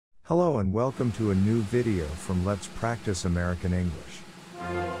Hello and welcome to a new video from Let's Practice American English.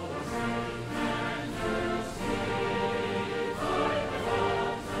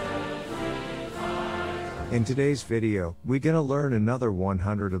 In today's video, we're gonna learn another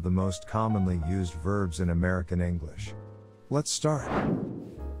 100 of the most commonly used verbs in American English. Let's start.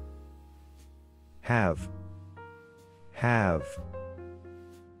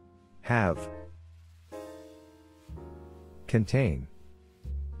 Have. Contain.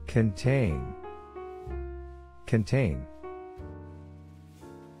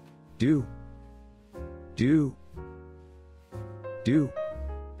 Do.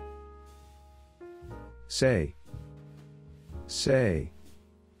 Say.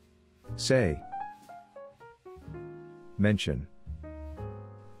 Mention.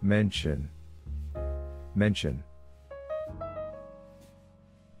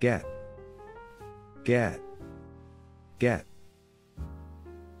 Get.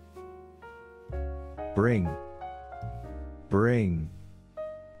 Bring.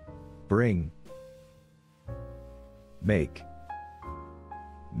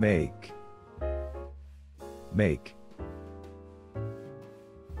 Make.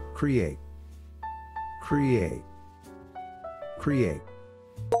 Create.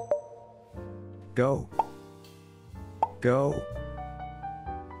 Go.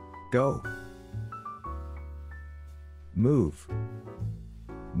 Move.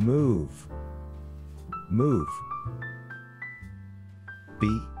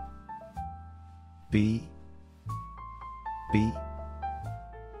 Be.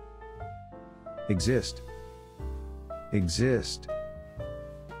 Exist.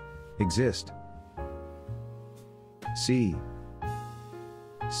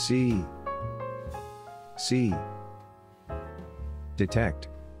 See. Detect.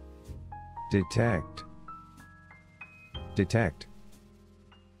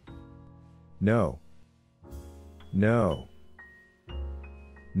 Know.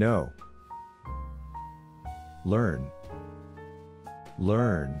 Learn.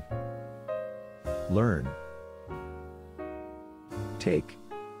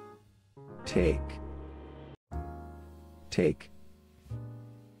 Take.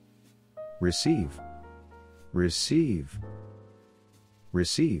 Receive.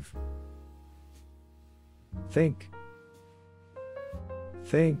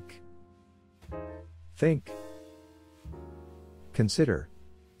 Think. Consider.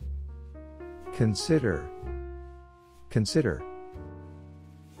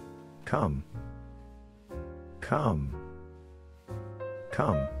 Come.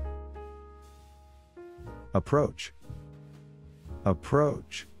 Approach.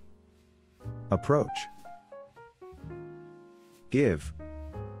 Give.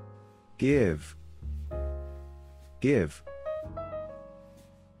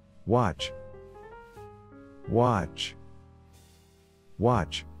 Watch.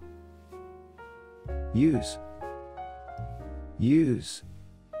 Use.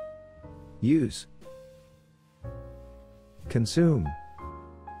 Consume.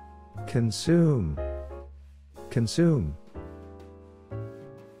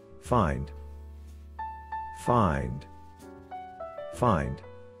 Find.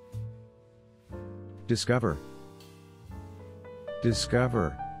 Discover.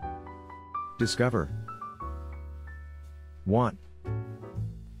 Want.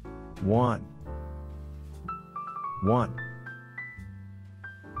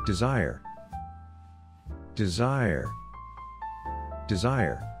 Desire.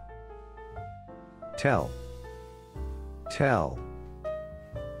 Tell.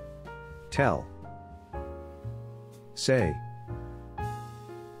 Say.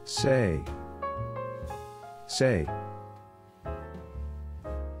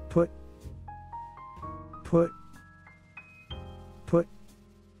 Put.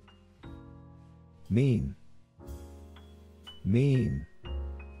 Mean.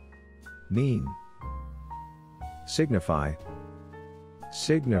 Signify.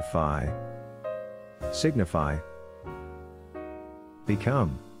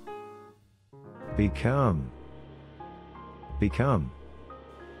 Become.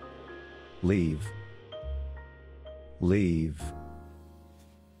 Leave.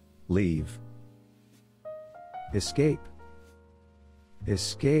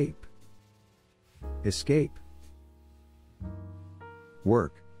 Escape.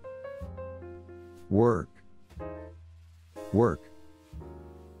 Work.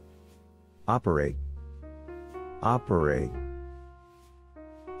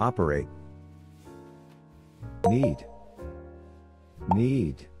 Operate. Need.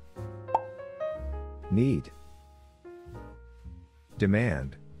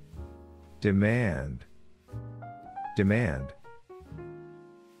 Demand. demand, demand,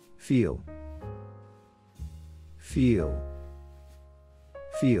 feel, feel,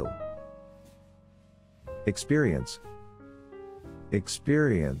 feel, experience,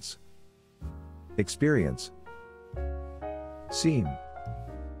 experience, experience, seem,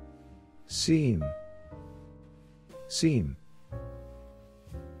 seem, seem,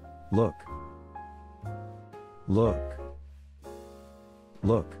 look, look,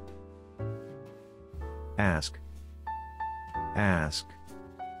 look, ask, ask,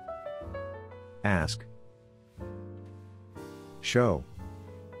 ask, show,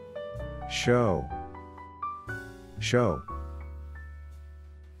 show, show,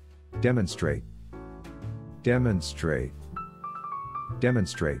 demonstrate, demonstrate,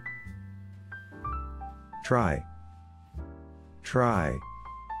 demonstrate, try, try,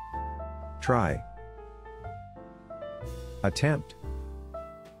 try, attempt,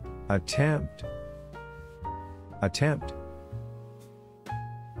 attempt, attempt,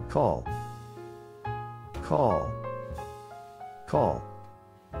 call, call, call,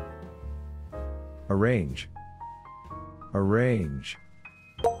 arrange, arrange,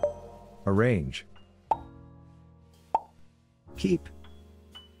 arrange, keep,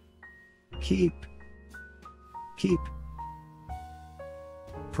 keep, keep,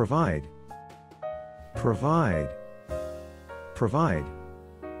 provide, provide, provide,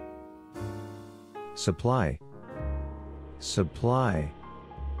 supply, supply,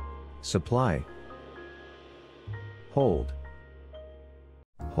 supply, hold,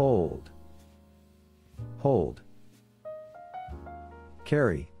 hold, hold,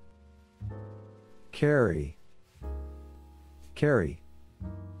 carry, carry, carry,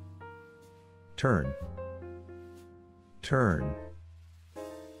 turn, turn,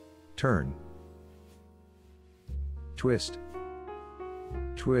 turn, twist,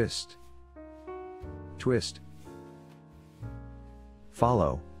 twist, twist,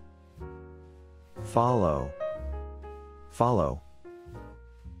 follow, follow, follow,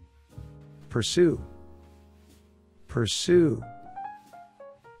 pursue, pursue,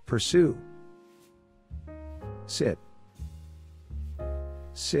 pursue, sit,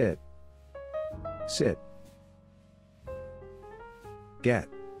 sit, sit, get,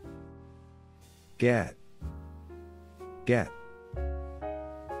 get, get,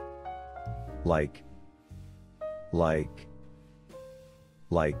 like, like,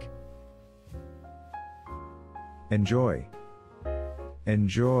 like, enjoy,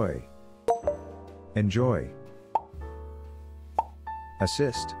 enjoy, enjoy,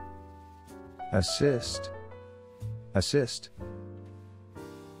 assist, assist, assist,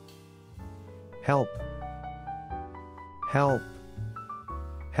 help, help,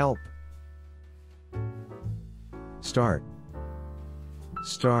 help, start,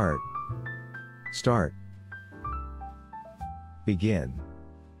 start, start, begin,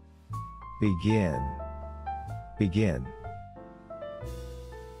 begin, begin,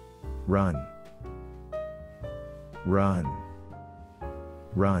 run, run,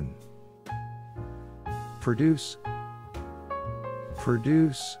 run, produce,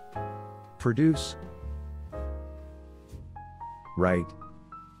 produce, produce, write,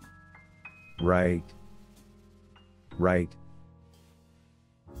 write, write,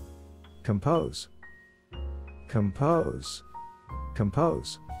 compose, compose,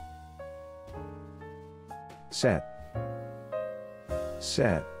 compose, set,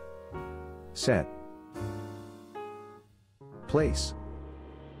 set, set, place,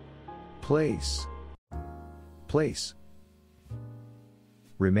 place, place,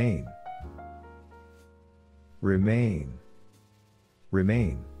 remain, remain,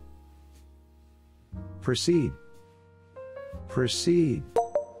 remain, proceed, proceed,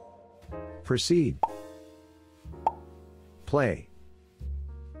 proceed, play,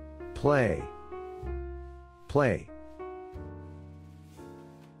 play, play,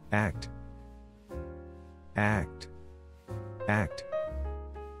 act, act, act,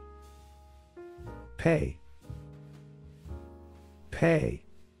 pay, pay,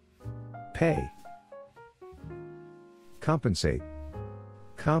 pay, compensate,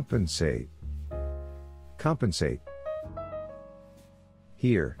 compensate, compensate,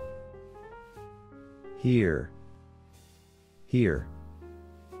 hear, hear, hear,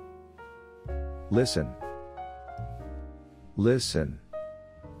 listen, listen,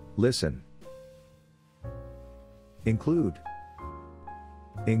 listen, include,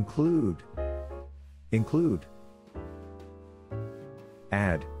 include, include,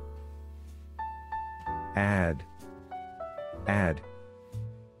 add, add, add,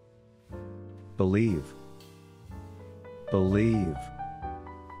 believe, believe,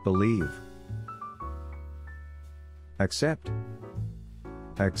 believe, accept,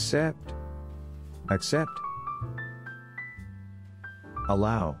 accept, accept,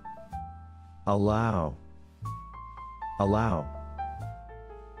 allow, allow, allow,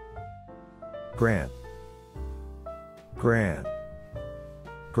 grant, grant,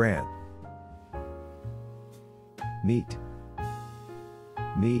 grant, meet,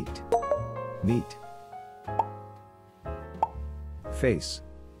 meet, meet, face,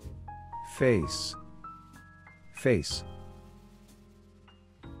 face, face,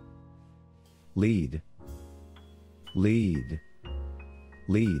 lead, lead,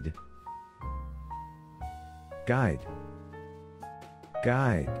 lead, guide,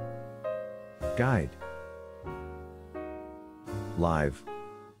 guide, guide, live,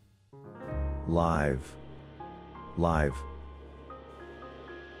 live, live,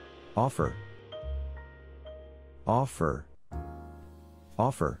 offer, offer,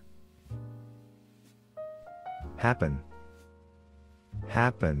 offer, happen,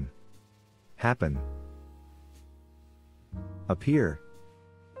 happen, happen, appear,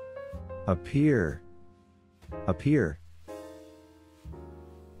 appear, appear,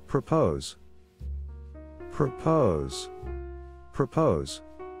 propose, propose, propose,